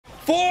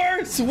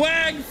4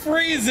 swag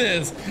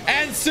freezes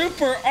and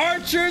super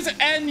archers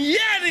and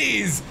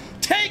yetis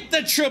take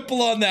the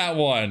triple on that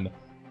one.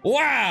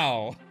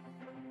 Wow.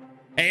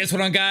 Hey, what's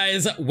going on,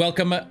 guys?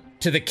 Welcome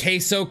to the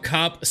Queso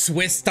Cup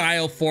Swiss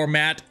style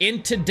format.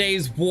 In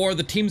today's war,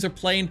 the teams are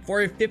playing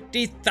for a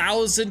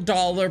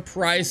 $50,000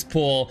 prize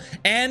pool,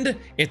 and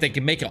if they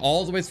can make it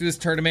all the way through this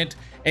tournament,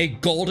 a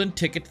golden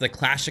ticket to the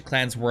Clash of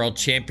Clans World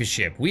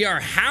Championship. We are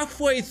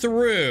halfway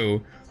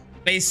through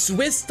a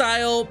Swiss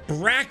style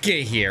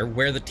bracket here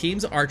where the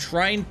teams are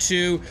trying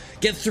to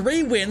get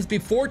 3 wins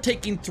before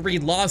taking 3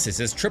 losses.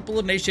 It's triple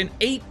elimination,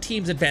 8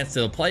 teams advance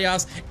to the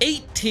playoffs,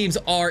 8 teams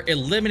are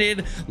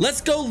eliminated.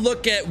 Let's go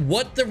look at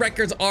what the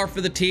records are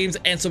for the teams,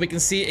 and so we can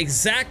see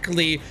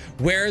exactly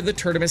where the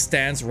tournament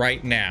stands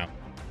right now.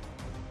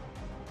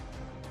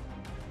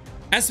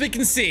 As we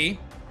can see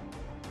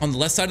on the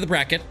left side of the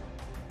bracket,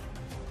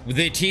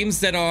 the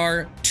teams that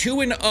are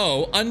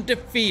 2-0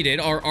 undefeated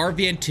are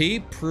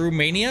RVNT,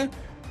 Prumania,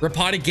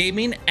 Rapata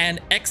Gaming,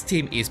 and X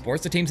Team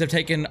Esports. The teams that have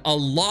taken a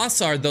loss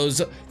are those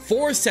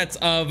 4 sets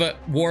of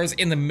wars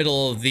in the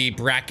middle of the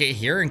bracket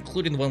here,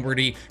 including the one we're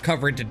going to be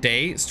covering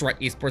today, Strut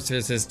Esports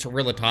versus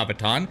Torilla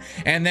Tavataan.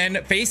 And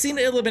then facing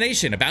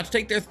elimination, about to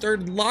take their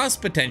 3rd loss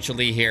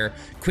potentially here,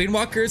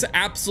 Queenwalkers,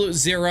 Absolute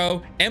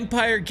Zero,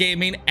 Empire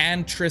Gaming,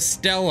 and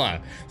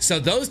Tristella. So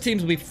those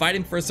teams will be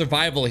fighting for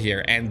survival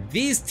here, and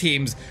these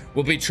teams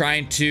will be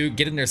trying to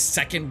get in their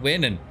 2nd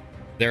win, and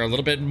they're a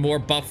little bit more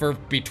buffer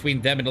between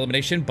them and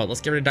elimination. But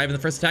let's get ready to dive in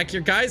the first attack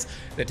here, guys.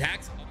 The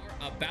attacks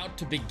are about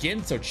to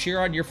begin, so cheer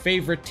on your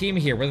favorite team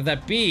here, whether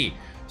that be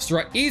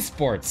Strut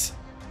Esports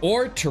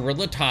or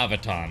Torilla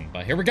Tavataan.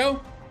 But here we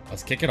go.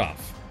 Let's kick it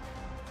off.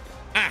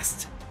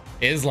 Ast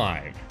is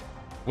live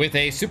with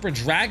a Super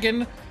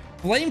Dragon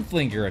Flame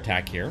Flinger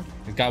attack here.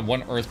 He's got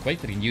 1 Earthquake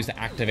that he can use to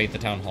activate the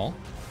Town Hall.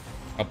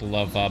 A couple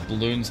of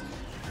balloons.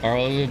 Or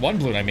 1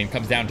 balloon, I mean,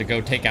 comes down to go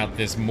take out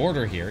this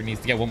mortar here. He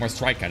needs to get 1 more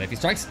strike out. If he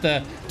strikes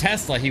the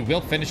Tesla, he will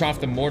finish off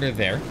the mortar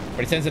there.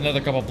 But he sends another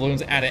couple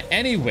balloons at it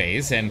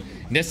anyways. And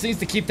this needs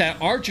to keep that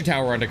Archer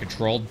Tower under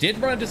control. Did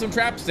run into some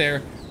traps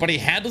there, but he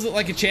handles it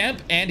like a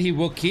champ. And he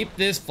will keep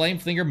this Flame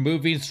Flinger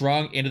moving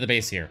strong into the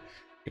base here.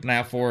 Keep an eye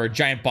out for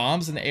giant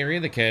bombs in the area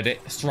that could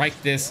strike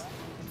this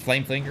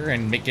Flame Flinger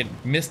and make it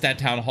miss that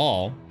Town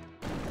Hall.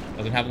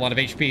 Doesn't have a lot of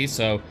HP,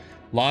 so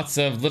lots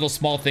of little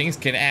small things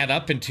can add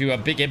up into a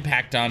big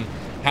impact on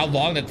how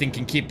long that thing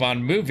can keep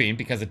on moving,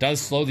 because it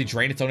does slowly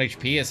drain its own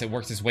HP as it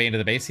works its way into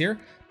the base here.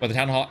 But the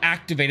Town Hall,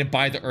 activated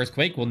by the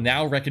Earthquake, will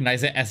now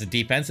recognize it as a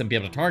defense and be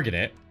able to target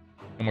it.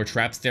 No more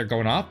traps there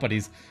going off, but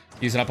he's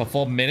using up a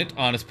full minute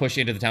on his push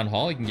into the Town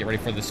Hall. He can get ready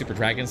for the Super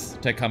Dragons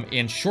to come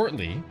in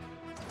shortly.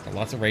 Got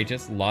lots of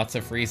rages, lots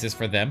of freezes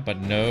for them, but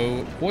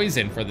no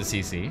poison for the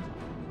CC.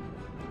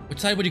 Which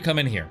side would you come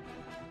in here?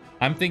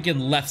 I'm thinking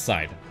left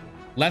side.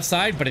 Left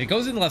side, but if he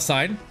goes in the left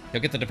side,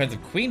 he'll get the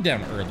defensive queen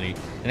down early,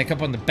 and then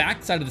come on the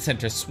back side of the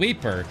center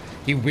sweeper.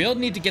 He will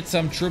need to get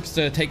some troops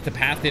to take the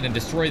path in and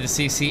destroy the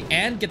CC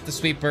and get the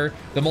sweeper,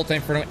 the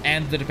multi-inferno,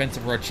 and the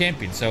defensive road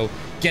champion. So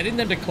getting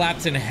them to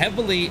collapse in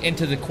heavily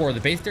into the core of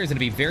the base there is going to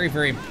be very,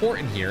 very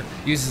important here.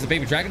 Uses the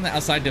baby dragon on the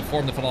outside to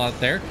form the funnel out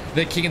there.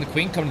 The king and the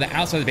queen come to the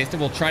outside of the base there.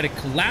 Will try to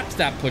collapse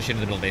that push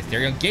into the middle of the base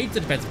there. He'll engage the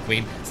defensive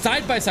queen,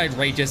 side-by-side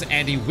rages,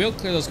 and he will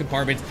clear those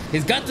compartments.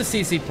 He's got the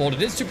CC pulled.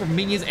 It is super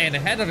minions and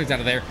headhunters out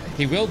of there.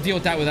 He will deal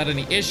with that without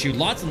any issue.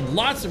 Lots and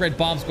lots of red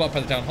bombs go up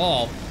by the Town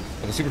Hall.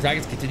 But the Super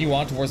Dragons continue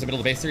on towards the middle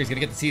of the base there. He's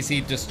going to get the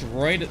CC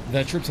destroyed.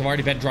 The troops have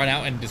already been drawn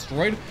out and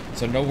destroyed,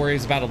 so no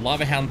worries about a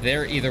Lava Hound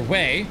there either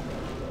way.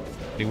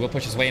 He will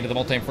push his way into the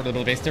multi-inferno of the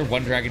middle of the base there.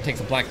 1 dragon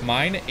takes a black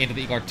mine into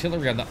the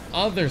artillery on the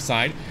other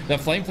side. The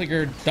Flame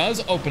Flicker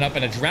does open up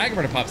and a Dragon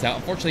Runner pops out.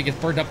 Unfortunately, he gets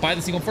burned up by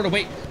the single inferno.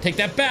 Wait, take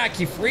that back.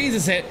 He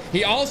freezes it.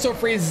 He also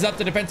freezes up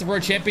the defensive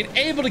road champion,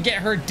 able to get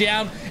her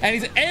down, and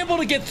he's able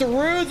to get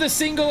through the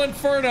single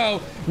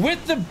inferno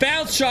with the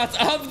bounce shots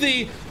of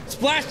the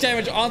splash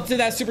damage onto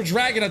that Super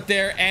Dragon up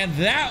there, and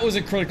that was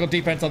a critical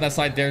defense on that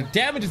side there.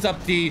 Damages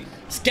up the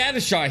scatter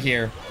shot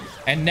here,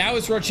 and now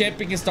his road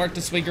champion can start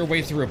to swing her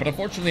way through. But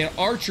unfortunately, an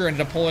archer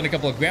ended up pulling a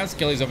couple of ground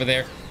skillies over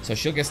there, so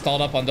she'll get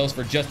stalled up on those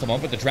for just a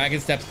moment. The dragon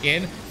steps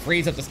in,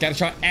 frees up the scatter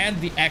shot, and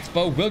the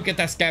Expo will get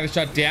that scatter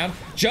shot down.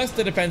 Just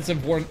the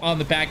defensive ward on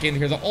the back end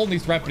here, the only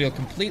threat, but he'll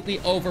completely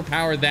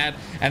overpower that,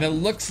 and it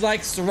looks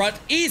like Strut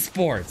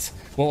Esports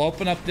will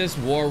open up this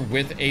war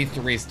with a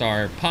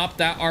 3-star. Pop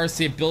that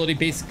RC ability,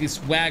 basically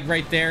swag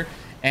right there,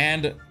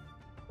 and we'll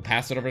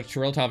pass it over to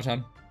Torilla Tavataan,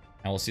 and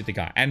we'll see what they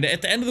got. And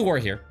at the end of the war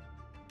here,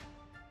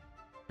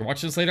 if you're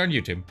watching this later on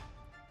YouTube,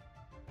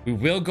 we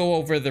will go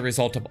over the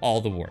result of all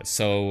the wars.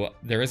 So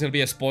there is going to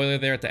be a spoiler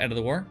there at the end of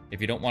the war.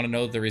 If you don't want to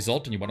know the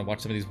result and you want to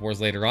watch some of these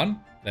wars later on,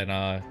 then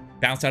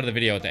bounce out of the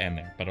video at the end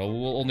there. But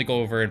we'll only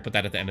go over and put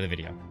that at the end of the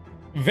video.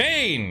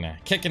 Vayne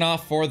kicking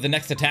off for the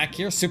next attack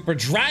here. Super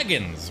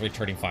Dragons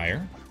returning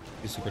fire.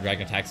 2 Super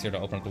Dragon attacks here to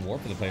open up the war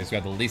for the players who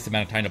have the least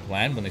amount of time to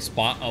plan. When they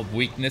spot a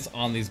weakness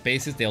on these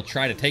bases, they'll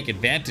try to take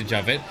advantage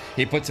of it.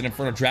 He puts an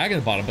Inferno Dragon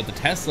at the bottom, but the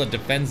Tesla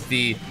defends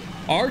the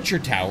Archer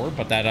Tower,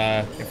 but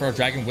that Inferno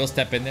Dragon will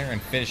step in there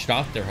and finish it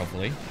off there,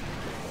 hopefully.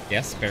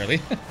 Yes, barely.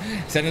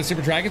 Sending the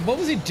Super Dragons. What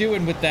was he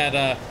doing with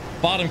that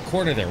bottom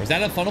corner there? Was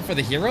that a funnel for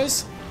the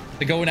heroes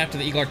to go in after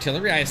the Eagle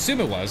Artillery? I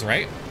assume it was,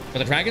 right? But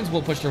the dragons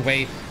will push their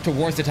way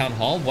towards the Town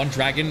Hall. One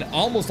dragon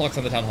almost locks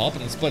on the Town Hall, but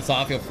then splits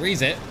off. He'll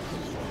freeze it.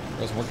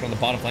 Heroes working on the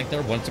bottom flank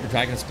there. One Super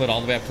Dragon split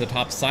all the way up to the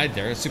top side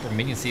there. Super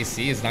Minion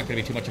CC is not going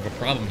to be too much of a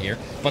problem here.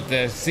 But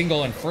the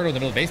single Inferno in the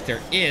middle of the base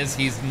there is.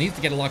 He needs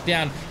to get it locked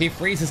down. He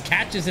freezes,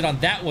 catches it on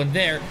that one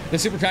there. The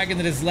Super Dragon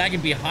that is lagging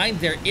behind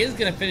there is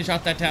going to finish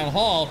off that Town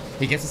Hall.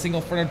 He gets a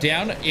single Inferno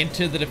down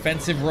into the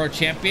defensive Royal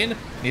Champion.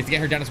 Needs to get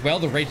her down as well.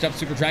 The raged up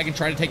Super Dragon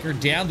trying to take her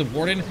down. The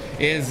Warden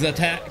is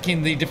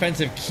attacking the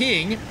defensive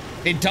King.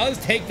 It does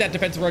take that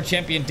defensive Royal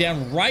Champion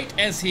down right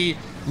as he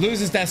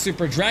loses that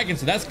Super Dragon,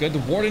 so that's good. The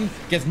Warden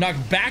gets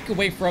knocked back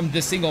away from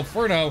the single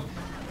Inferno,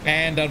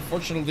 and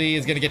unfortunately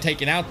is going to get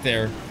taken out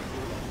there.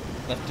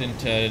 Left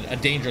into a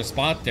dangerous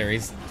spot there.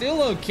 He's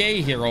still okay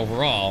here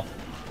overall.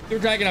 Super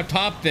Dragon up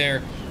top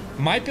there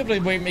might be able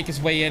to make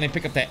his way in and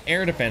pick up that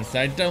air defense.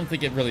 I don't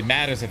think it really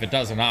matters if it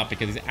does or not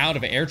because he's out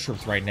of air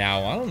troops right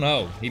now. I don't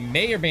know. He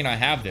may or may not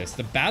have this.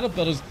 The Battle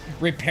Builders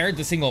repaired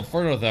the single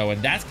Inferno though,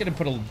 and that's going to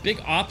put a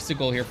big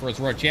obstacle here for his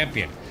Royal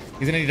Champion.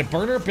 He's going to need a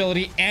burner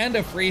ability and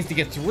a freeze to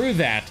get through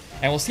that,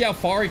 and we'll see how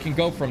far he can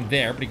go from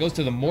there, but he goes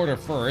to the mortar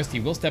first. He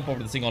will step over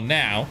to the single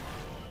now.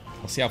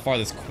 We'll see how far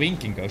this Queen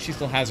can go. She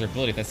still has her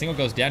ability. If that single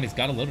goes down, he's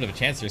got a little bit of a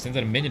chance here. Sends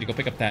out a minion to go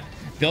pick up that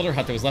builder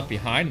hut that was left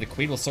behind. The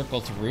Queen will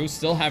circle through,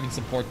 still having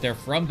support there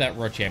from that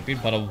Royal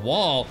Champion, but a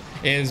wall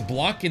is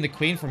blocking the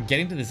Queen from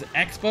getting to this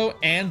Expo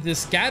and this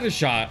scatter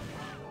shot.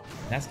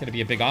 That's going to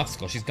be a big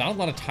obstacle. She's got a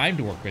lot of time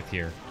to work with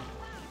here.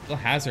 Still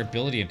has her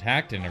ability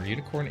intact, and her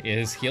Unicorn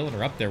is healing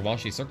her up there while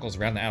she circles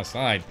around the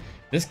outside.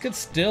 This could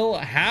still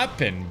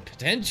happen,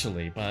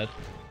 potentially, but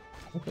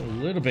look a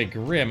little bit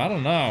grim. I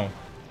don't know.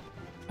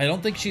 I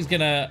don't think she's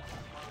gonna...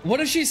 What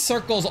if she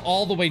circles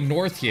all the way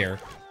north here?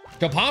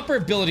 She'll pop her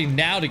ability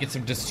now to get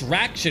some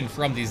distraction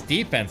from these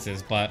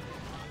defenses, but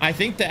I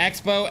think the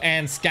Expo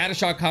and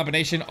Scattershot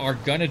combination are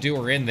gonna do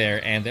her in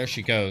there, and there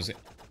she goes.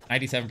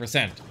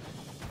 97%.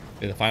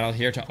 The final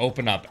here to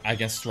open up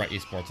against Strut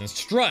Esports, and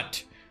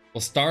Strut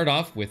will start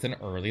off with an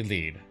early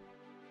lead.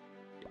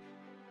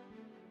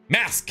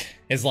 Mask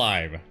is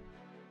live.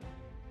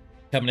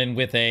 Coming in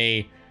with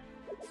a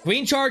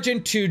Queen Charge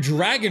into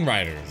Dragon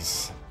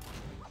Riders.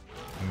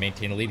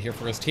 Maintain a lead here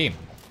for his team.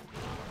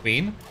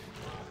 Queen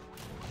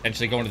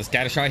potentially going to the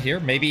scatter shot here.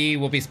 Maybe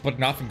we'll be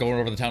splitting off and going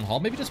over the Town Hall.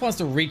 Maybe just wants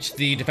to reach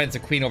the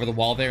defensive Queen over the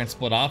wall there and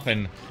split off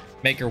and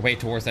make her way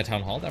towards that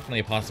Town Hall.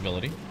 Definitely a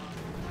possibility.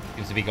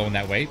 Seems to be going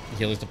that way. The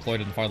healer's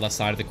deployed on the far left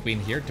side of the Queen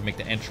here to make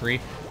the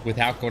entry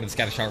without going to the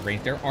scatter shot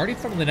range there. Already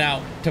funneling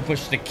out to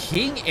push the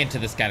King into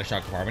the scatter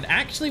shot compartment.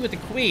 Actually, with the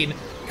Queen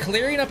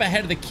clearing up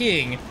ahead of the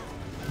King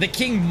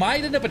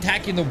might end up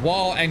attacking the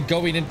wall and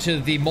going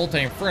into the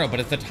multi-inferno, but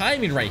it's the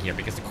timing right here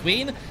because the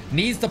Queen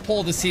needs to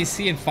pull the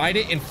CC and fight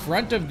it in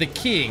front of the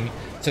King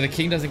so the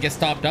King doesn't get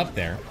stopped up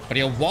there. But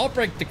he'll wall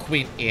break the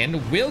Queen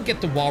in, will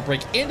get the wall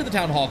break into the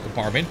Town Hall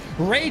compartment,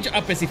 rage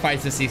up as he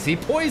fights the CC,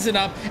 poison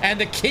up,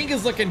 and the King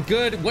is looking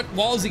good. What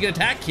wall is he gonna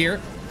attack here?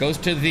 Goes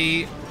to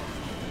the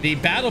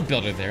Battle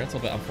Builder there. It's a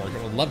little bit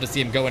unfortunate. We'd love to see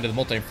him go into the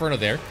multi-inferno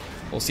there.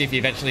 We'll see if he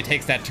eventually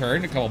takes that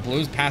turn. A couple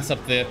blues pass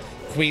up the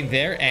Queen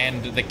there,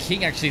 and the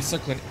King actually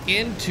circling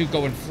in to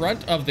go in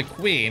front of the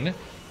Queen.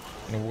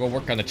 And we'll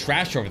work on the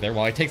trash over there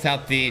while he takes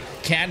out the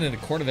cannon in the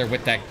corner there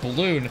with that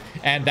balloon,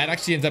 and that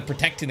actually ends up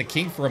protecting the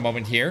King for a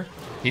moment here.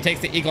 He takes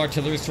the Eagle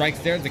Artillery strikes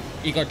there. The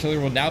Eagle Artillery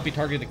will now be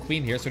targeting the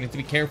Queen here, so he needs to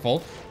be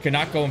careful.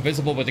 Cannot go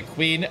invisible with the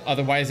Queen,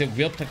 otherwise it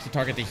will potentially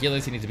target the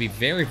healers. He needs to be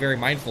very, very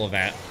mindful of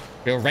that.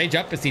 He'll rage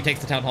up as he takes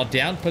the Town Hall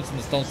down, puts in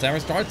the Stone Slammer,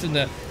 starts in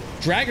the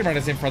Dragon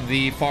Riders in from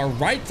the far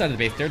right side of the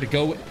base there to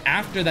go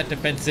after that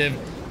defensive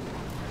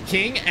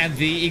King and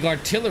the Eagle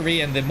Artillery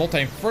and the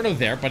multi-inferno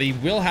there, but he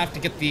will have to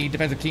get the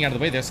defensive King out of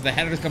the way there, so the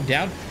headers come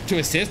down to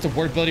assist. The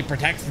ward ability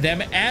protects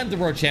them and the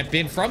Royal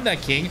Champion from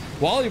that King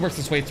while he works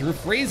his way through,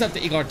 frees up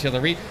the Eagle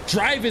Artillery,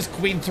 drive his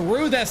Queen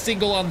through that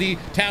single on the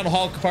Town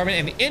Hall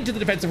compartment and into the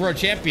defensive Royal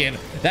Champion.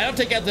 That'll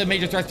take out the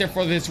major threats there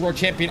for this Royal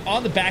Champion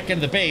on the back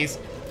end of the base.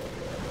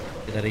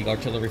 That Eagle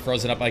Artillery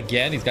frozen up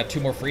again. He's got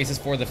two more freezes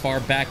for the far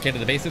back end of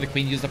the base. The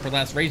Queen used up her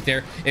last rage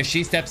there. If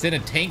she steps in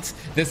and tanks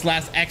this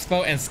last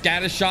Expo and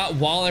scatter shot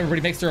while everybody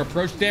makes their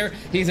approach there,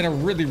 he's in a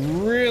really,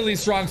 really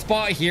strong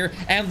spot here.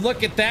 And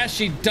look at that.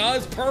 She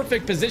does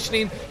perfect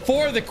positioning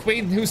for the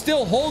Queen, who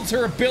still holds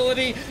her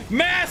ability.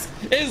 Mask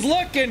is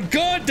looking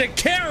good to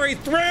carry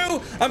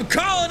through. I'm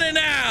calling it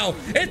now.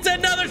 It's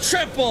another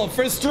triple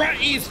for Strut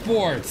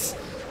Esports.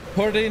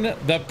 Putting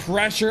the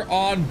pressure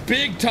on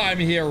big time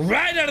here,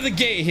 right out of the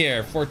gate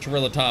here for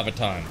Torilla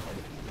Tavataan.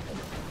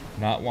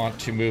 Not want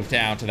to move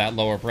down to that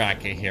lower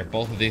bracket here.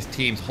 Both of these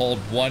teams hold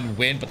 1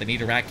 win, but they need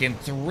to rack in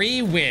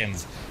 3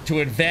 wins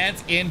to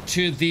advance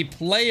into the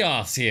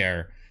playoffs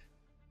here.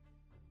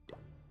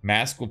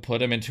 Mask will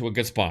put him into a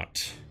good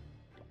spot.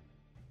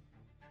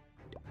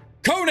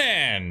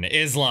 Conan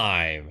is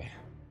live.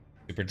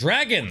 Super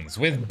Dragons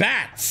with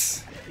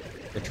bats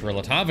for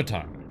Torilla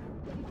Tavataan.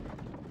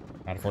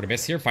 Not afford to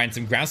miss here. Finds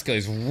some ground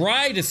skills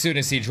right as soon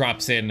as he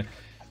drops in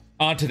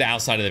onto the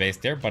outside of the base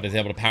there, but is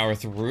able to power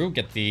through,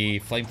 get the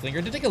flame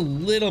flinger. Did take a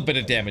little bit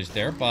of damage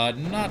there, but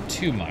not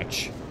too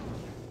much.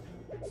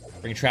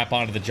 Bring trap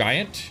onto the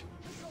giant.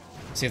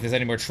 See if there's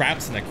any more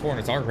traps in that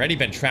corner. It's already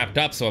been trapped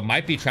up, so it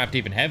might be trapped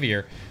even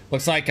heavier.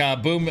 Looks like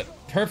Boom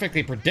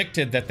perfectly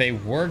predicted that they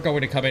were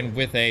going to come in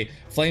with a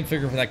flame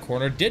flinger for that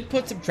corner. Did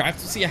put some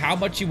traps to see how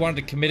much he wanted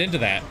to commit into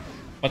that,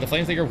 but the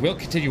flame flinger will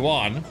continue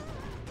on.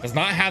 Does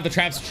not have the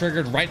traps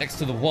triggered right next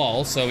to the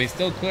wall, so he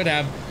still could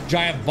have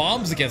giant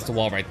bombs against the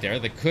wall right there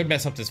that could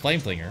mess up this flame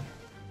flinger.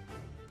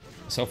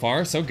 So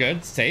far, so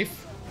good.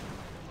 Safe.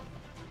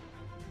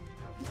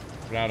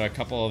 Put out a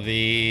couple of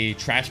the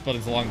trash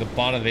buildings along the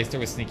bottom of the base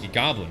there with sneaky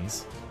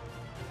goblins.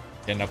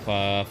 Getting up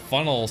a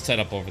funnel set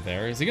up over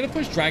there. Is he going to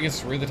push dragons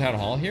through the town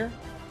hall here?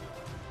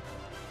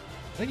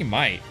 I think he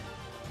might.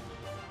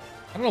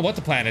 I don't know what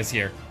the plan is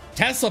here.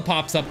 Tesla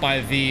pops up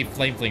by the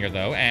flame flinger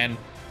though, and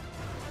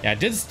yeah, it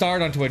did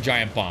start onto a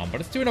giant bomb, but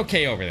it's doing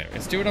okay over there.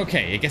 It's doing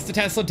okay. It gets the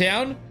Tesla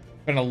down.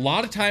 Spend a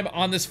lot of time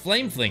on this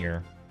flame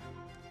flinger.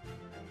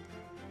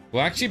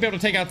 We'll actually be able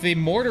to take out the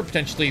mortar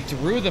potentially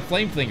through the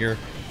flame flinger,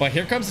 but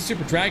here comes the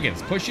super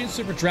dragons. Pushing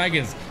super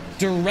dragons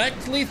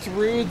directly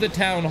through the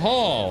town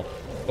hall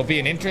will be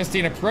an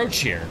interesting approach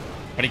here.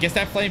 But he gets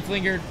that flame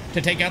flinger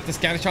to take out the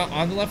scatter shot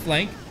on the left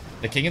flank.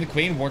 The king and the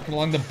queen working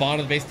along the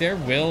bottom of the base there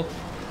will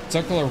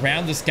circle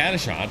around the scatter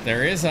shot.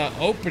 There is an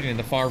opening in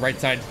the far right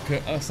side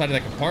of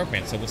that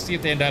compartment, so we'll see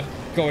if they end up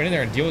going in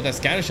there and deal with that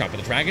scatter shot.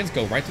 But the dragons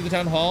go right through the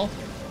town hall,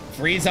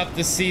 freeze up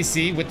the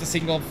CC with the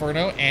single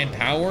inferno, and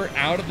power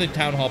out of the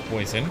town hall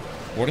poison.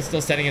 Ward is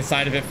still setting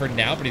inside of it for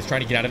now, but he's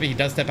trying to get out of it. He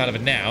does step out of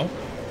it now.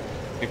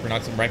 Sweeper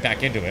knocks him right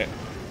back into it.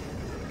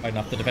 Fighting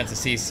off the defensive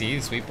CC.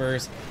 The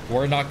sweepers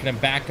were knocking him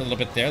back a little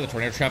bit there. The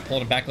tornado trap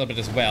pulling him back a little bit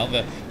as well.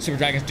 The super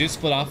dragons do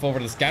split off over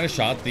to the scatter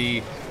shot.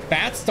 The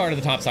bats start at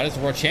the top side as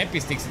the world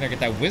champion sneaks in there, get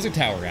that wizard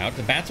tower out.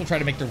 The bats will try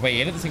to make their way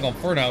into the single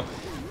inferno.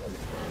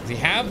 Does he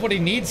have what he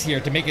needs here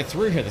to make it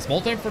through here? This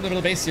multi for the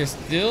middle base here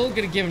still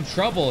going to give him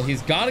trouble.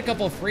 He's got a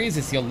couple of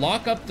freezes. He'll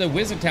lock up the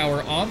wizard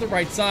tower on the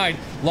right side.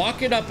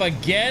 Lock it up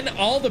again.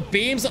 All the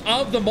beams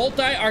of the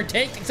multi are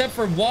taken except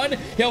for one.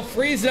 He'll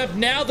freeze it up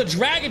now. The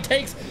dragon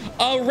takes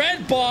a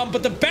red bomb,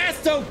 but the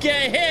bats don't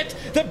get hit.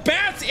 The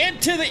bats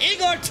into the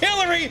eagle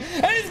artillery,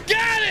 and he's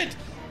got it!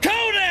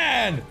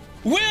 Conan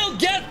will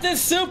get the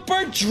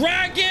super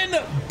dragon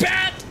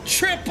bat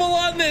triple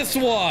on this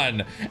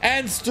one.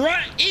 And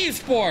Strut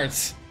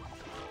Esports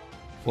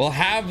will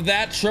have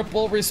that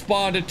triple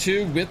responded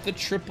to with the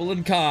triple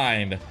in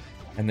kind.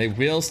 And they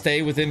will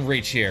stay within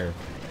reach here.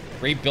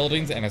 3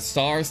 buildings and a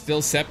star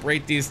still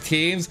separate these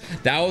teams.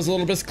 That was a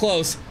little bit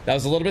close. That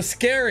was a little bit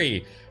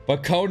scary.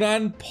 But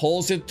Conan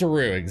pulls it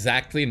through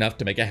exactly enough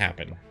to make it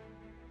happen.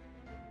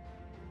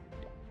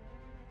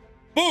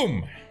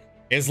 Boom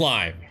is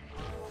live.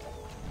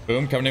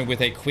 Boom coming in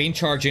with a queen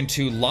charge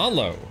into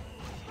Lalo.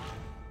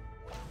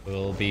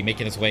 Will be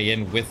making his way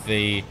in with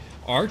the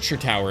archer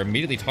tower.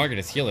 Immediately target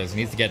his healers. He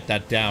needs to get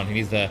that down. He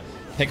needs to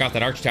pick off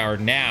that archer tower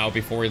now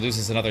before he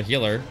loses another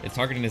healer. It's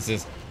targeting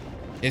his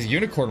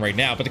unicorn right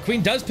now. But the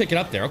queen does pick it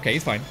up there. Okay,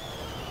 he's fine.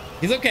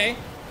 He's okay.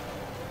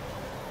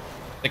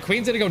 The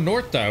queen's gonna go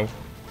north though.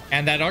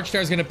 And that archer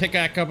tower is gonna pick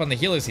back up on the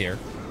healers here.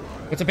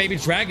 Puts a baby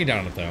dragon down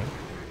on it though.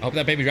 I hope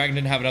that baby dragon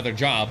didn't have another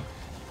job.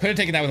 Could have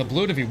taken that with a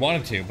balloon if he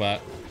wanted to,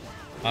 but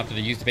opted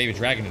to use the baby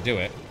dragon to do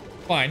it.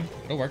 Fine,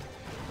 it'll work.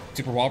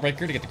 Super wall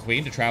breaker to get the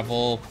queen to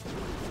travel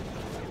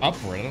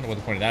upward. I don't know what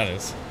the point of that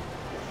is.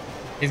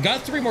 He's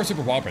got 3 more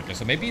super wall breakers,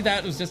 so maybe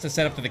that was just a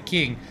setup for the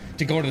king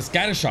to go into the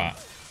scatter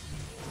shot.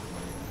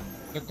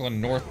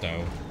 Circling north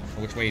though.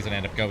 Which way he's gonna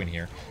end up going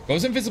here.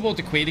 Goes invisible with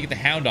the queen to get the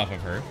hound off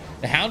of her.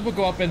 The hound will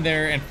go up in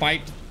there and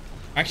fight.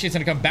 Actually, it's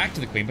gonna come back to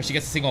the queen, but she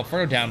gets a single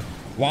inferno down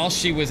while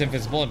she was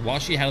invisible and while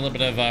she had a little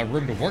bit of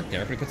room to work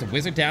there. But he puts a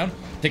wizard down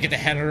to get the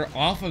header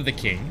off of the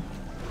king.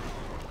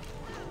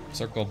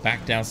 Circle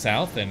back down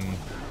south and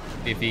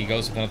see if he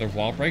goes with another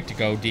wall break to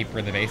go deeper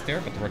in the base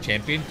there. But the world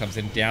champion comes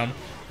in down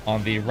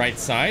on the right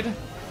side.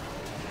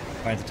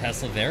 Finds a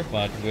Tesla there,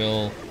 but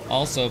will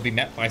also be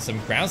met by some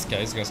ground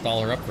scales. He's gonna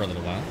stall her up for a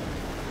little while.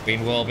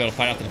 Queen will be able to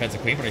fight off the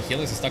defensive queen, but her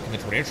healers are stuck in the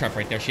tornado trap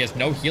right there. She has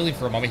no healing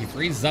for a moment. He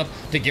freezes up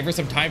to give her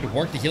some time to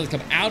work. The healers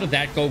come out of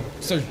that, go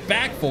surge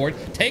back forward,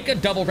 take a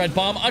double red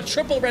bomb, a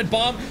triple red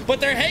bomb,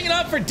 but they're hanging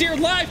on for dear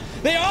life.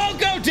 They all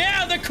go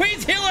down. The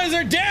queen's healers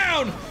are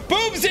down.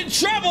 Boom's in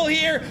trouble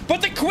here,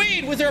 but the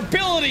queen, with her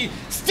ability,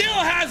 still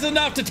has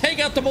enough to take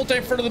out the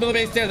multi-inferno in the middle of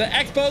the base there. The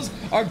Expos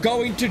are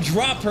going to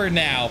drop her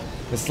now.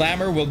 The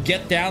slammer will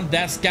get down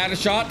that scatter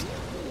shot.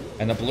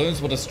 And the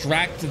balloons will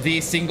distract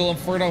the single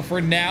inferno for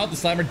now. The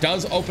slammer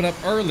does open up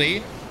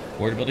early.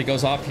 Ward ability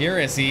goes off here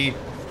as he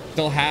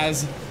still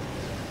has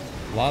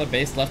a lot of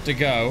base left to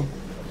go.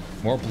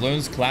 More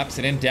balloons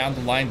collapsing in down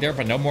the line there,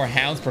 but no more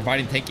hounds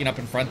providing taking up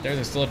in front there.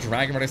 There's still a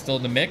dragon rider still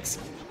in the mix.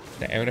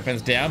 The air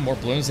defense down. More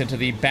balloons into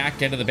the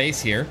back end of the base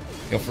here.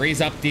 He'll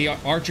freeze up the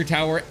archer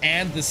tower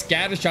and the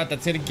scatter shot.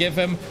 That's going to give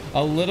him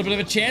a little bit of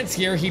a chance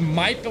here. He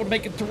might be able to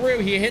make it through.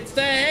 He hits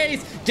the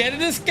haze. Get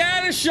the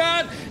scatter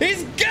shot.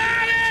 He's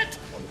got it.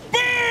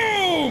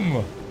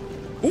 Boom!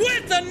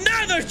 With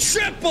another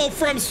triple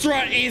from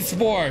Strut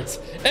Esports.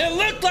 It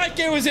looked like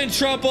it was in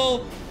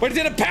trouble, but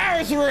he's going to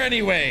power through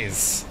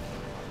anyways.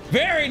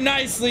 Very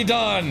nicely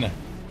done.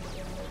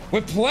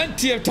 With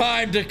plenty of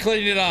time to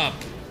clean it up.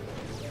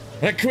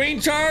 The queen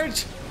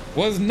charge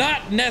was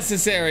not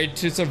necessary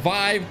to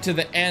survive to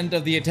the end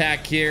of the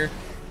attack here,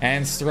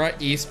 and Strut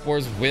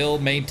Esports will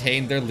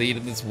maintain their lead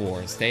in this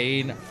war,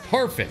 staying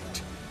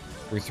perfect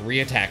through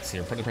 3 attacks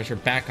here. Put the pressure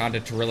back onto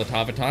Torilla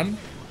Tavataan.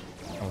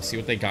 We'll see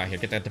what they got here.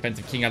 Get that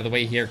defensive king out of the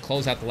way here,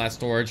 close out the last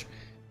storage,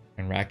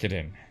 and rack it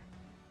in.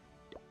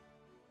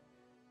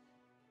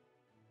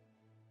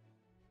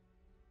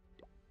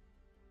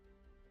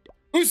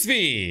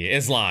 Usvi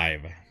is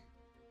live.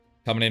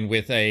 Coming in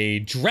with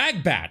a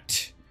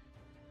Dragbat.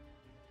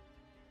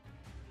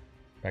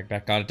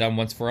 Dragbat got it done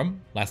once for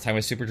him. Last time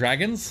with Super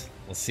Dragons.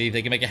 We'll see if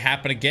they can make it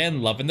happen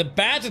again. Loving the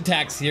bat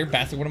attacks here.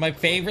 Bats are one of my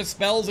favorite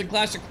spells in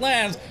Clash of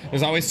Clans.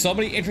 There's always so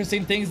many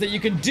interesting things that you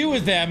can do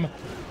with them.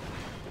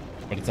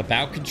 But it's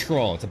about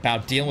control. It's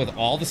about dealing with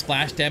all the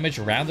splash damage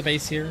around the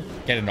base here.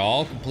 Getting it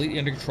all completely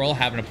under control.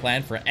 Having a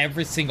plan for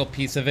every single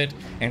piece of it.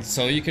 And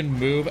so you can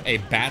move a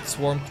bat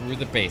swarm through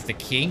the base. The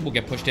king will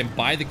get pushed in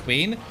by the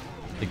queen.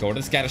 They go to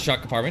the scatter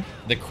shot compartment.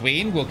 The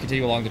queen will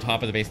continue along the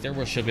top of the base there,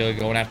 where she'll be able to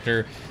go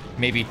after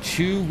maybe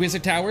 2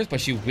 wizard towers,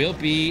 but she will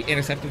be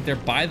intercepted there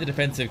by the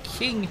defensive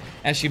king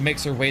as she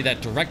makes her way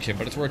that direction.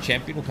 But its world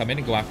champion will come in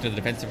and go after the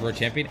defensive world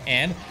champion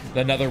and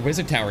another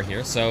wizard tower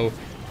here. So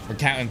we're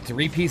counting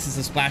 3 pieces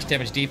of splash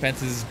damage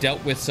defenses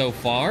dealt with so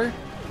far.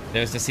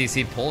 There's the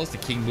CC pull as the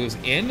king moves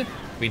in.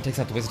 Queen takes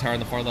out the wizard tower on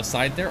the far left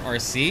side there.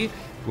 RC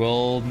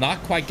will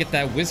not quite get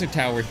that wizard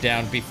tower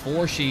down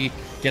before she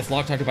gets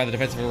locked onto by the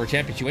defensive world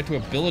champion. She went to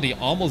ability,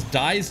 almost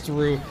dies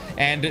through,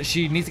 and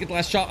she needs to get the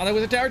last shot on that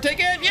wizard tower. Take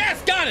it!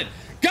 Yes! Got it!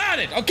 Got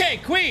it! Okay,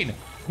 queen,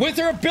 with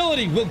her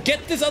ability, will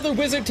get this other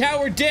wizard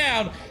tower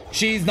down.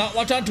 She's not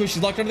locked onto it.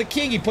 She's locked onto the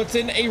king. He puts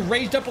in a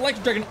raged up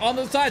electric dragon on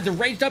the sides. The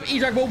raged up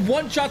E-Dragon will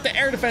one-shot the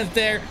air defense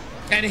there.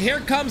 And here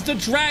comes the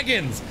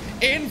dragons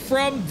in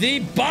from the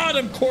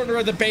bottom corner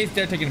of the base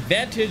there, taking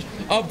advantage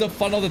of the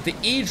funnel that the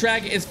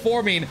E-Drag is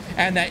forming.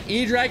 And that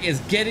E-Drag is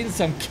getting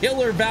some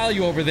killer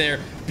value over there.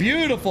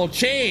 Beautiful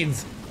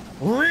chains.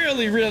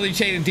 Really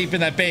chaining deep in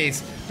that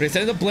base. But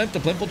instead of the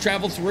blimp will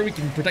travel through. We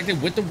can protect it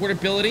with the ward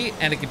ability,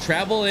 and it can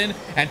travel in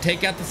and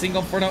take out the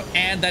single inferno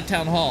and that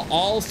town hall.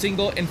 All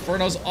single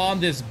infernos on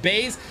this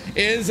base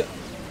is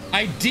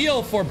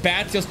ideal for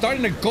bats. You'll start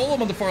in a golem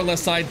on the far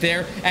left side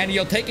there, and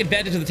you'll take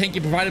advantage of the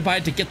tanking provided by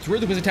it to get through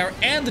the wizard tower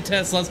and the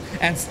Teslas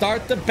and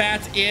start the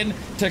bats in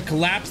to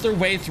collapse their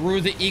way through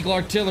the eagle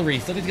artillery.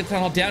 Still needs to get the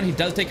town hall down. He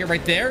does take it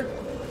right there.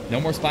 No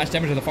more splash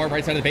damage on the far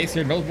right side of the base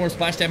here. No more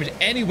splash damage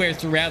anywhere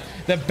throughout.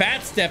 The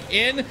bats step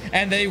in,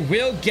 and they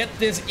will get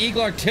this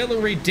eagle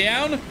artillery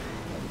down.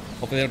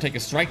 Hopefully they don't take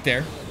a strike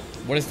there.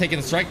 What is taking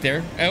the strike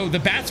there? Oh, the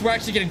bats were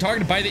actually getting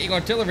targeted by the eagle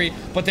artillery,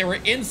 but they were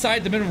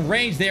inside the minimum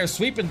range. They are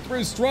sweeping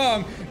through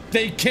strong.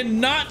 They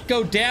cannot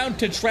go down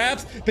to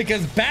traps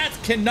because bats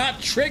cannot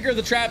trigger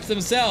the traps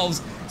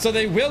themselves. So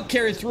they will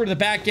carry through to the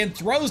back end,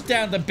 throws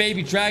down the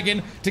baby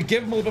dragon to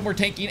give him a little bit more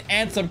tanking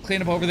and some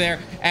cleanup over there.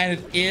 And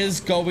it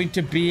is going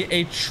to be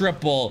a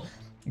triple.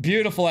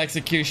 Beautiful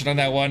execution on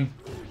that one.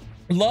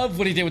 Love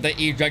what he did with the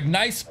E-Drag.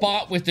 Nice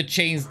spot with the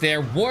chains there.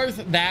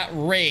 Worth that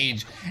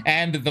rage.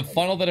 And the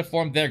funnel that it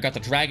formed there got the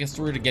dragons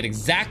through to get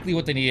exactly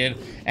what they needed.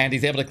 And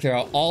he's able to clear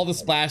out all the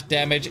splash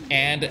damage.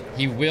 And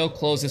he will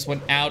close this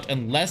one out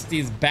unless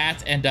these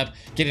bats end up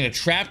getting a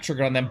trap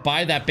triggered on them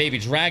by that baby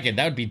dragon.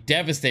 That would be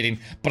devastating.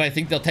 But I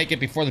think they'll take it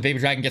before the baby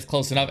dragon gets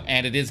close enough.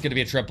 And it is going to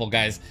be a triple,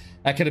 guys.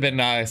 That could have been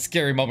a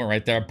scary moment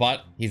right there.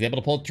 But he's able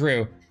to pull it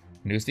through.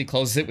 Newsy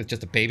closes it with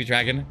just a baby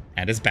dragon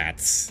and his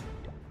bats.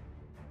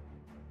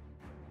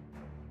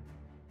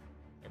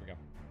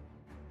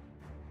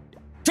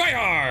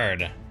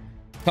 Tryhard!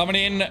 Coming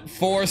in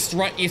for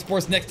Strut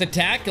Esports' next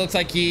attack. It looks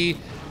like he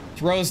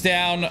throws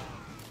down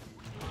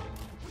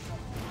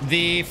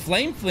the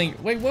flame fling.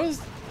 Wait, what's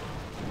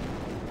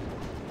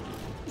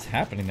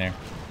happening there?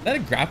 Is that a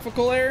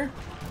graphical error?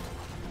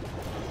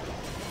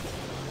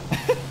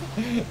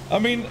 I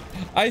mean,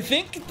 I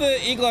think the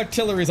eagle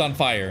artillery is on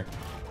fire.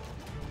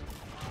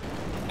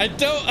 I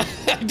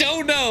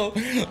don't know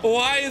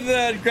why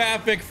the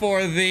graphic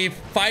for the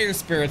fire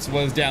spirits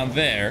was down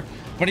there.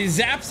 But he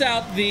zaps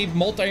out the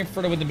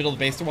multi-inferno in the middle of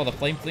the base there, while the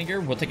flame flinger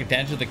will take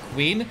advantage of the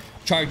queen,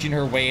 charging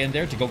her way in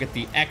there to go get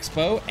the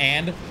expo,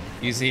 and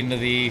using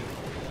the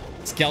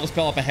scale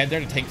spell up ahead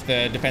there to take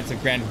the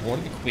defensive grand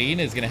ward. The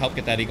queen is going to help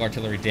get that eagle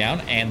artillery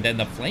down, and then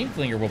the flame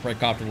flinger will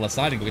break off to the left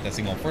side and go get that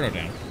single inferno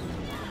down.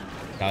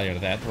 Value out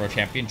of that. Throw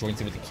champion joins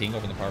in with the king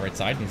over on the far right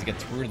side. Needs to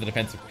get through to the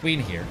defensive queen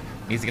here.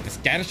 Needs to get the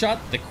scatter shot,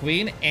 the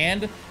queen,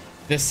 and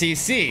the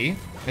CC.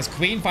 This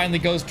queen finally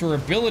goes to her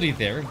ability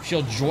there.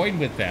 She'll join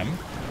with them.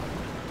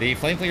 The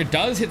Flame Flinger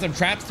does hit some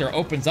traps there,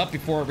 opens up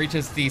before it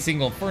reaches the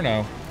single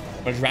Inferno.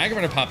 But Dragon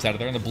Rider pops out of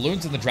there, and the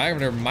balloons in the Dragon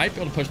Rider might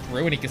be able to push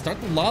through, and he can start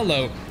the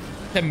Lalo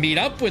to meet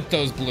up with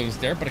those balloons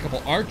there, but a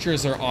couple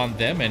archers are on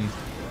them, and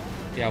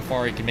see how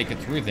far he can make it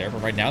through there.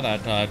 But right now,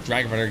 that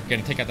Dragon Rider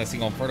going to take out that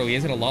single Inferno. He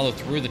is going to Lalo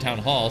through the Town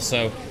Hall,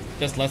 so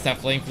just lets that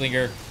Flame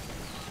Flinger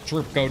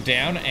troop go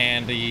down,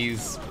 and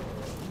he's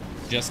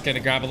just going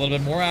to grab a little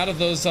bit more out of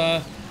those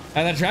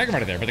and that Dragon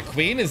Rider there. But the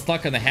Queen is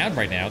stuck on the hand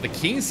right now. The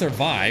King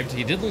survived.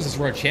 He did lose his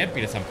Royal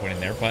Champion at some point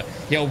in there, but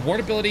ward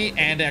ability,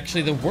 and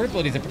actually the ward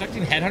ability is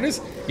protecting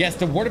headhunters. Yes,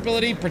 the ward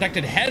ability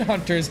protected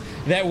headhunters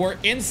that were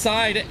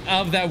inside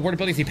of that ward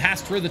ability. He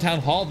passed through the Town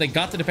Hall. They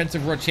got the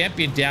defensive Royal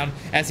Champion down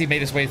as he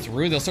made his way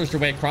through. They'll search their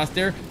way across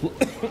there.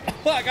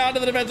 Lock onto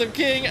the defensive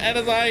King, and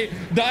as I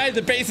die,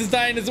 the base is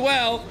dying as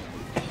well.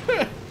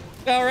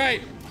 All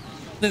right,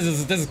 this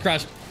is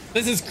crushed.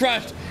 This is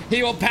crushed.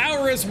 He will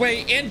power his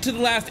way into the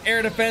last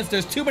air defense.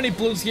 There's too many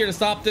balloons here to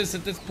stop this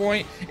at this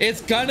point.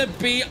 It's gonna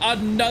be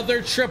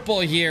another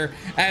triple here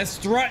as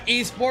Strut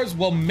Esports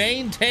will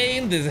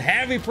maintain this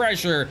heavy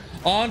pressure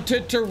onto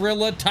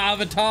Torilla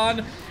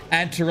Tavataan,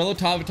 and Torilla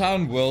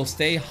Tavataan will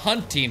stay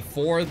hunting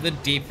for the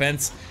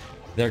defense.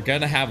 They're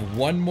gonna have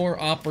one more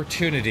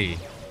opportunity.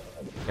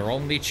 Their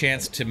only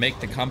chance to make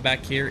the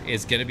comeback here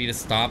is gonna be to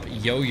stop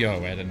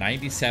Yo-Yo at a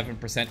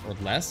 97% or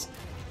less,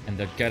 and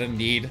they're gonna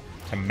need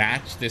to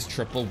match this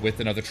triple with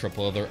another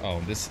triple of their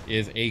own. This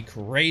is a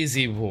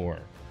crazy war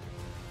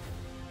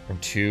from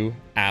two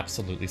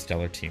absolutely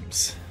stellar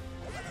teams.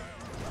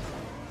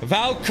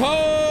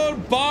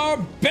 Valcode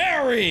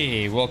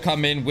Barbari will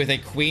come in with a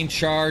Queen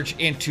charge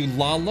into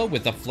Lalo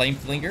with a Flame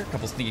Flinger, a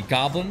couple sneaky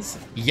goblins,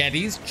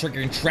 Yetis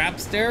triggering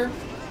traps there,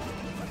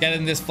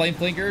 getting this Flame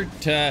Flinger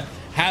to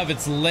have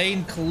its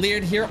lane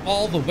cleared here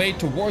all the way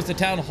towards the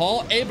Town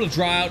Hall, able to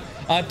draw out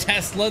a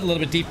Tesla a little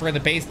bit deeper in the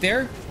base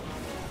there.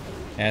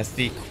 As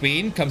the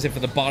Queen comes in for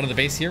the bottom of the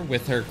base here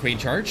with her Queen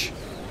charge.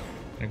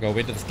 Gonna go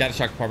into the status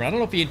shock compartment. I don't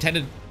know if he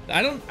intended...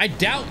 I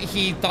doubt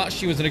he thought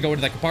she was gonna go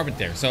into that compartment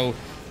there. So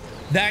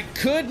that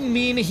could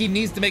mean he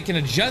needs to make an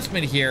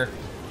adjustment here.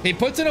 He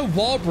puts in a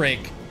wall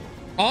break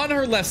on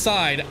her left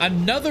side,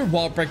 another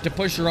wall break to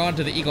push her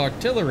onto the Eagle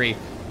Artillery.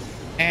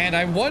 And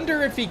I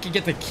wonder if he could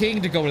get the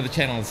King to go into the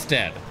channel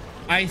instead.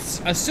 I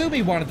assume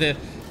he wanted the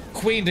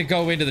Queen to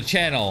go into the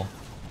channel.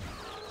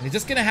 And he's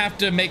just gonna have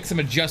to make some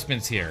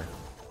adjustments here.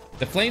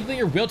 The Flame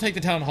Flinger will take the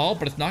Town Hall,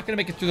 but it's not going to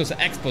make it through those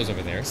expos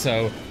over there.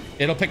 So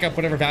it'll pick up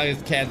whatever values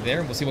it can there,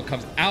 and we'll see what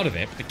comes out of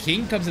it. But the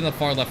King comes in the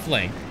far left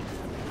flank.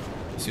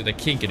 Let's see what the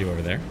King can do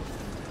over there.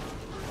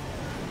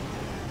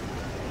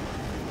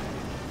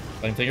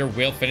 Flame Flinger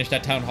will finish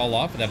that Town Hall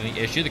off without any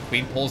issue. The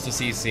Queen pulls the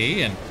CC,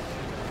 and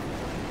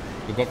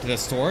we'll go up to the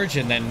storage,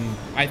 and then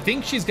I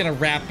think she's going to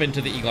wrap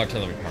into the Eagle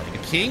Artillery compartment.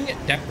 The King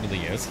definitely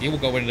is. He will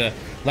go into the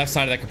left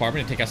side of that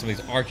compartment and take out some of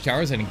these Arch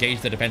Towers and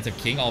engage the defensive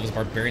King. All of his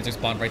Barbarians are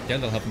spawned right there.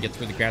 That'll help him get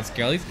through the Ground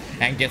Skellies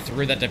and get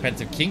through that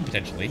defensive King,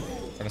 potentially.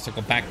 Trying to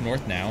circle back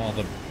north now. All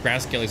the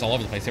Ground Skellies all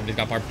over the place. Everybody's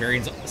got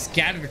Barbarians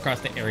scattered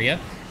across the area,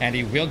 and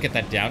he will get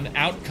that down.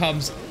 Out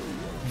comes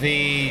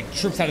the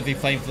troops out of the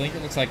Flame Flinger.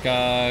 Looks like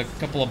a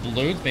couple of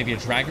balloons, maybe a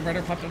Dragon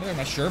Rider popped out there. I'm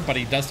not sure, but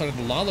he does start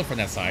the Lalo from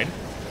that side.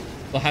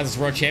 Still has his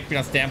Royal Champion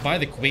on standby.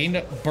 The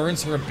Queen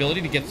burns her ability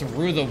to get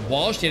through the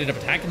wall. She ended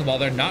up attacking the wall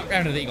there, not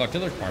round to the Eagle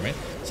Artillery department.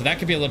 So that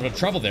could be a little bit of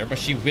trouble there, but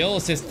she will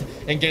assist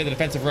in getting the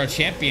defensive Royal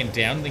Champion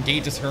down,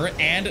 engages her,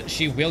 and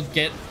she will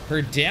get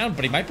her down,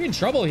 but he might be in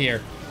trouble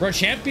here. Royal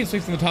Champion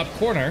sweeps in the top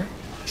corner.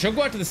 She'll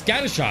go out to the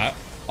scatter shot.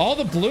 All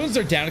the balloons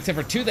are down except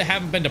for two that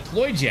haven't been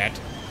deployed yet.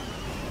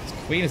 This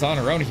Queen is on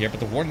her own here, but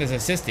the Warden is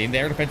assisting. The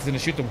air defense is going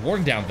to shoot the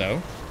Warden down,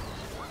 though.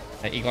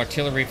 That Eagle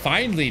Artillery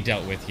finally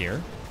dealt with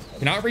here.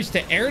 Cannot reach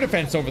the air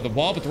defense over the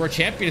wall, but the Royal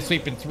Champion is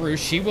sweeping through.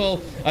 She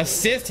will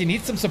assist. He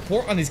needs some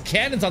support on these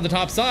cannons on the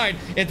top side.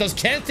 If those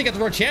cannons take out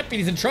the Royal Champion,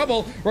 he's in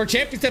trouble. Royal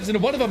Champion steps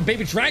into one of them.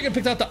 Baby Dragon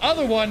picks out the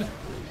other one.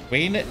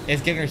 Queen is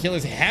getting her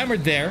healers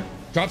hammered there.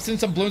 Drops in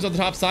some balloons on the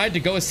top side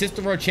to go assist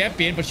the Royal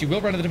Champion, but she will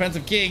run to the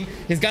defensive King.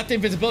 He's got the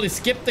invisibility.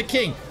 Skip the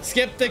King.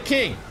 Skip the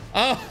King.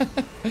 Oh,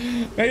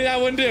 maybe that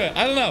wouldn't do it.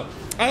 I don't know.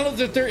 I don't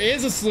know if there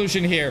is a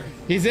solution here.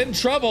 He's in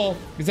trouble.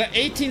 He's got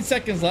 18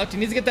 seconds left. He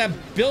needs to get that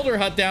builder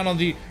hut down on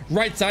the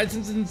right side.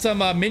 Sends some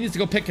minions to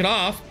go pick it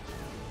off.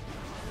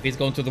 He's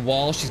going through the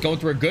wall. She's going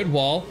through a good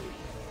wall.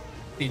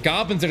 The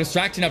goblins are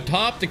distracting up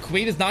top. The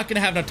Queen is not going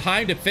to have enough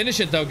time to finish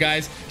it, though,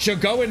 guys. She'll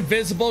go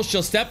invisible.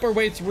 She'll step her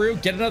way through,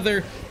 get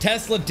another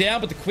Tesla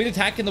down, but the Queen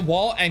attacking the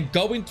wall and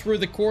going through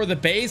the core of the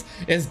base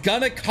is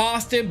going to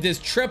cost him this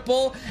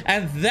triple,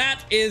 and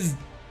that is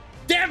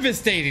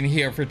devastating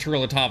here for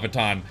Torilla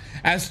Tavataan,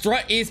 as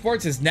Strut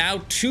Esports is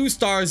now 2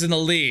 stars in the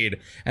lead,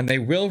 and they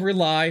will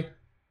rely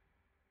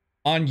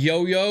on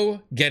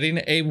Yo-Yo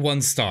getting a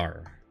 1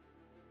 star.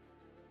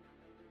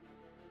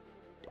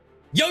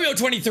 Yo-Yo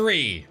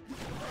 23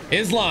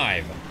 is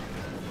live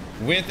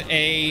with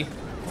a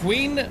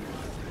Queen,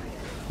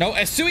 no,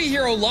 a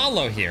Suihiro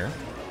Lalo here.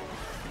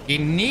 He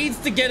needs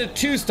to get a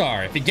 2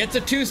 star. If he gets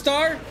a 2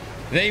 star,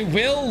 they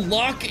will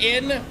lock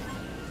in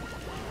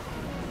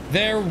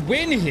their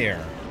win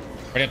here.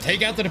 We're going to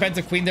take out the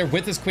defensive queen there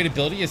with his queen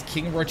ability. His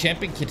King Roar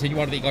champion continue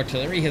on to the Eagle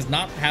Artillery. He has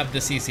not have the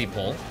CC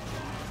pull.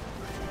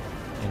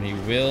 And he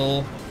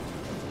will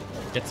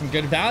get some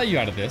good value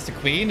out of this. The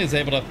queen is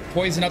able to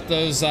poison up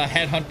those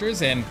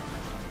headhunters, and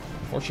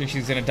unfortunately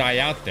she's going to die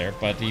out there,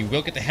 but he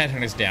will get the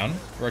headhunters down.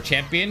 Roar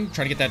champion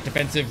trying to get that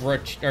defensive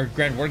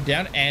Grand Warden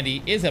down, and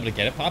he is able to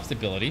get it. Pops the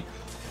ability.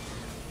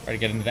 Try to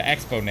get into the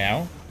Expo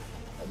now.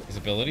 His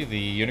ability, the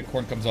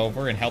unicorn comes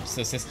over and helps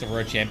assist the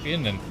Roar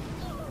champion, and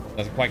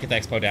doesn't quite get the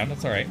Expo down.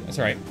 That's all right. That's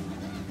all right.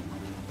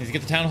 Needs to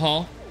get the Town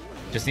Hall.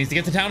 Just needs to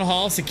get the Town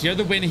Hall. Secure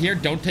the win here.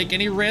 Don't take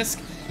any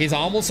risk. He's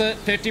almost at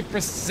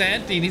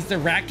 50%. He needs to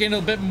rack in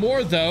a bit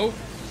more, though.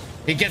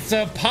 He gets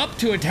a pup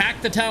to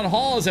attack the Town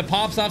Hall as it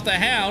pops off the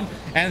Hound,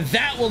 and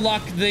that will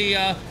lock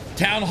the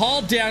Town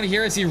Hall down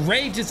here as he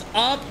rages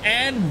up,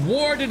 and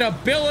Warden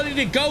ability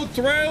to go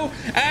through,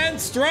 and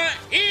Strut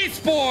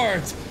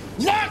Esports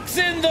locks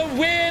in the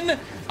win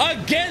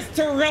against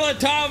Torilla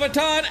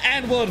Tavataan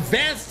and will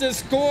advance the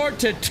score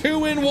to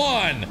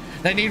 2-1.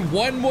 They need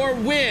one more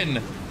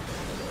win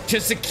to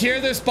secure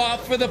their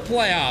spot for the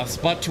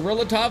playoffs, but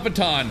Torilla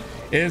Tavataan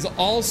is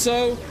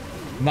also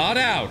not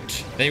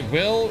out. They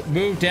will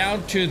move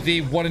down to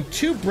the 1 and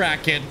 2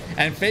 bracket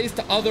and face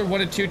the other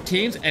 1 and 2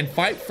 teams and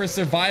fight for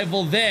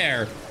survival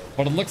there.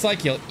 But it looks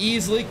like he'll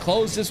easily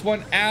close this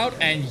one out,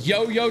 and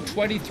Yo-Yo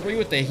 23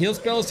 with the heal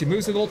spells. He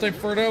moves to the Ult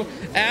Inferno,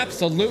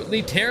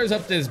 absolutely tears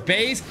up this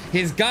base.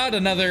 He's got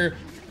another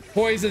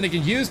poison they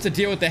can use to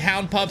deal with the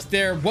Hound pups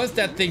there once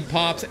that thing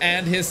pops,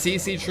 and his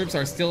CC troops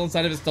are still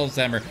inside of his Stone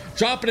Hammer.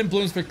 Dropping in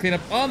blooms for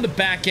cleanup on the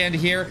back end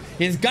here.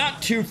 He's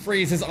got 2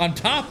 freezes on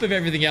top of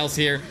everything else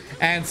here,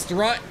 and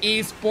Strut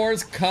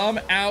Esports come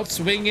out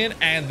swinging,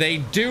 and they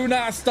do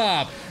not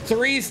stop.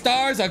 3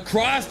 stars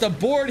across the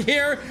board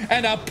here,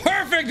 and a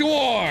perfect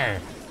war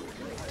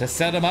to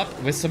set them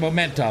up with some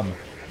momentum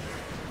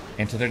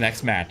into their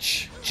next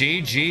match.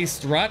 GG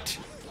Strut.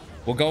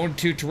 We'll go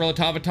into Torilla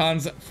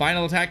Tavataan's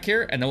final attack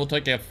here, and then we'll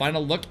take a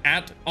final look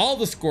at all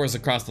the scores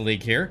across the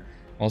league here.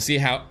 We'll see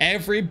how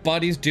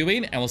everybody's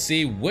doing, and we'll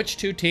see which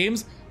 2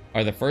 teams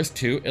are the first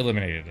 2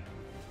 eliminated.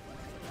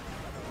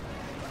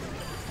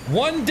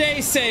 1 day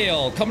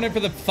sale coming in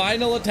for the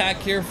final attack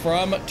here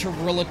from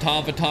Torilla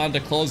Tavataan to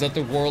close out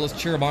the war. Let's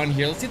cheer them on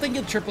here. Let's see if they can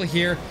get triple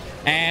here,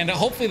 and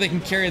hopefully they can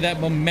carry that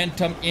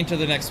momentum into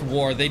the next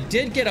war. They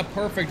did get a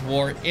perfect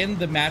war in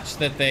the match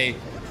that they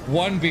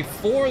won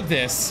before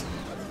this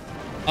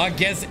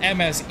against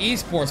MS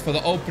Esports for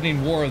the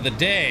opening war of the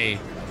day,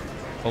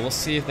 but we'll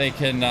see if they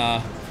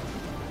can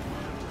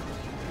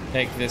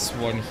take this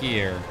one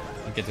here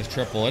and get this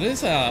triple. It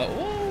is whoa,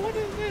 what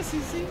is this? You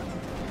see,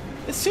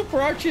 it's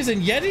Super Archers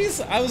and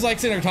Yetis. I was like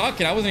sitting there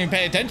talking, I wasn't even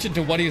paying attention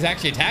to what he was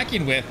actually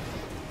attacking with.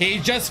 He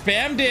just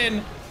spammed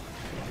in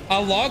a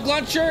log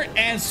launcher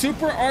and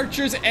Super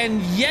Archers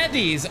and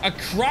Yetis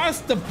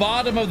across the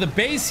bottom of the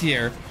base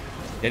here.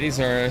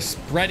 Yetis are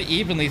spread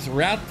evenly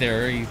throughout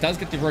there. He does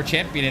get the Roar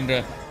champion in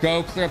to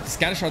go clear up the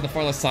scatter shot on the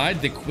far left side.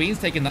 The Queen's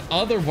taking the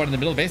other one in the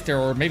middle of the base there,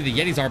 or maybe the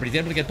Yetis are, but he's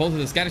able to get both of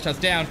the scatter shots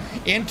down.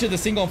 Into the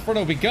single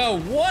Inferno we go.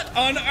 What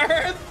on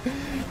earth?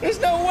 There's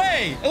no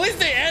way. At least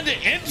they ended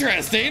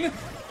interesting.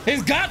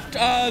 He's got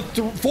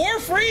 4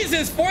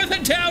 freezes for the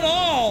Town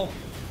Hall.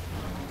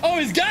 Oh,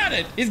 he's got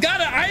it. He's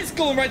got an Ice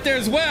Golem right there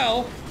as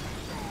well.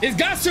 He's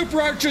got Super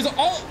Archers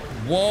all...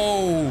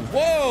 Whoa,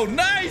 whoa,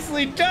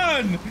 nicely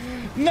done.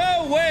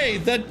 No way,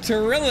 the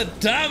Torilla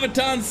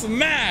Tavataan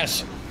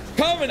smash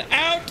coming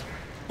out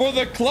for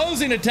the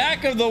closing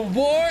attack of the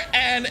war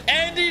and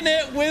ending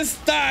it with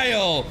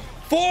style.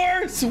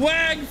 4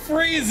 swag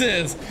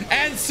freezes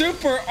and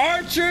Super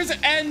Archers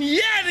and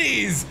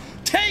Yetis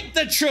take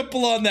the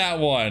triple on that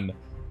one.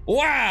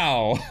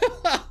 Wow.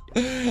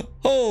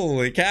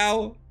 Holy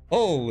cow.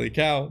 Holy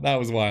cow. That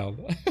was wild.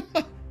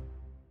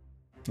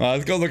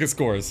 Let's go look at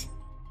scores.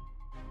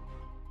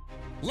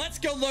 Let's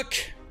go look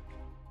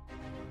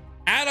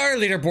at our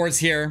leaderboards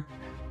here.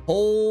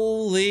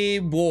 Holy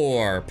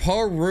war.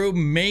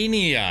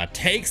 Perumania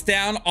takes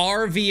down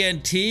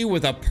RVNT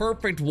with a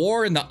perfect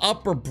war in the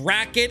upper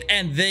bracket,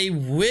 and they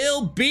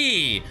will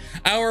be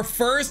our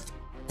first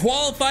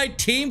qualified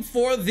team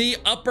for the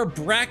upper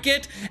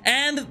bracket,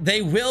 and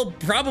they will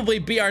probably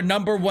be our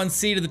 #1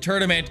 seed of the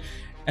tournament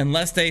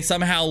unless they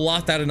somehow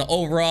locked out an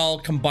overall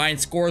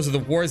combined scores of the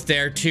wars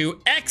there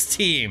to X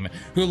Team,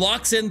 who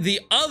locks in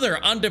the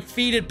other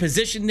undefeated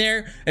position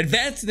there,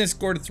 advancing the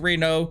score to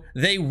 3-0.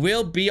 They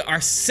will be our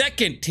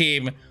second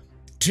team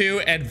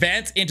to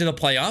advance into the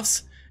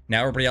playoffs.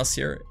 Now everybody else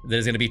here that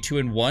is going to be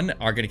 2-1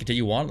 are going to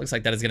continue on. Looks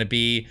like that is going to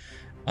be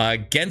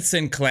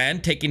Gensen Clan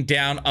taking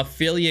down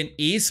Affiliate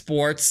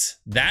Esports.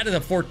 That is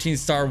a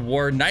 14-star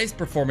war. Nice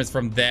performance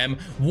from them.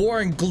 War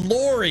and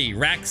Glory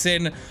racks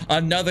in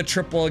another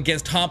triple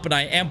against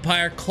Tompanai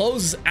Empire.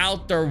 Closes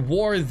out their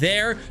war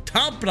there.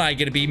 Tompanai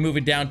going to be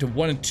moving down to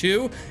 1 and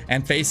 2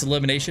 and face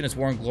elimination as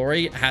War and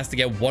Glory has to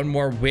get one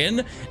more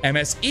win.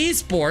 MS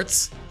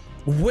Esports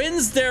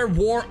wins their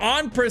war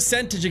on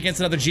percentage against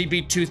another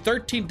GB2.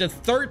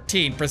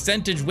 13-13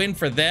 percentage win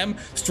for them.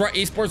 Strut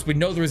Esports, we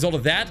know the result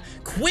of that.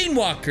 Queen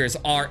Walkers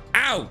are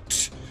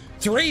out.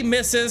 3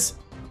 misses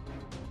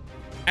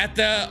at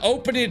the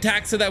opening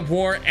attacks of that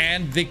war,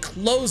 and the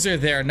closer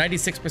there,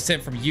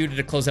 96% from YETI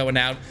to close that one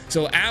out.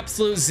 So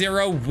Absolute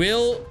Zero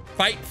will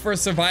fight for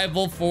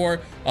survival for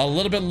a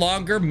little bit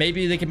longer.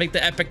 Maybe they can make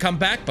the epic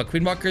comeback, but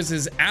Queen Walkers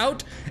is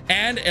out,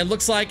 and it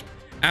looks like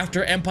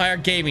after Empire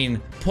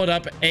Gaming put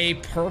up a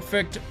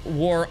perfect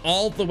war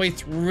all the way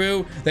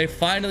through, they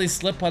finally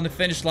slip on the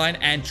finish line,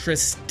 and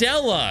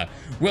Tristella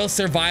will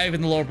survive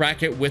in the lower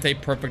bracket with a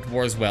perfect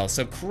war as well.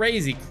 So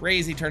crazy,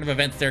 crazy turn of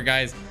events there,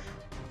 guys.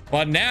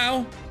 But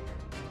now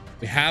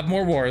we have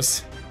more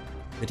wars.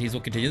 The teams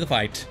will continue the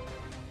fight.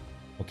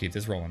 We'll keep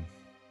this rolling.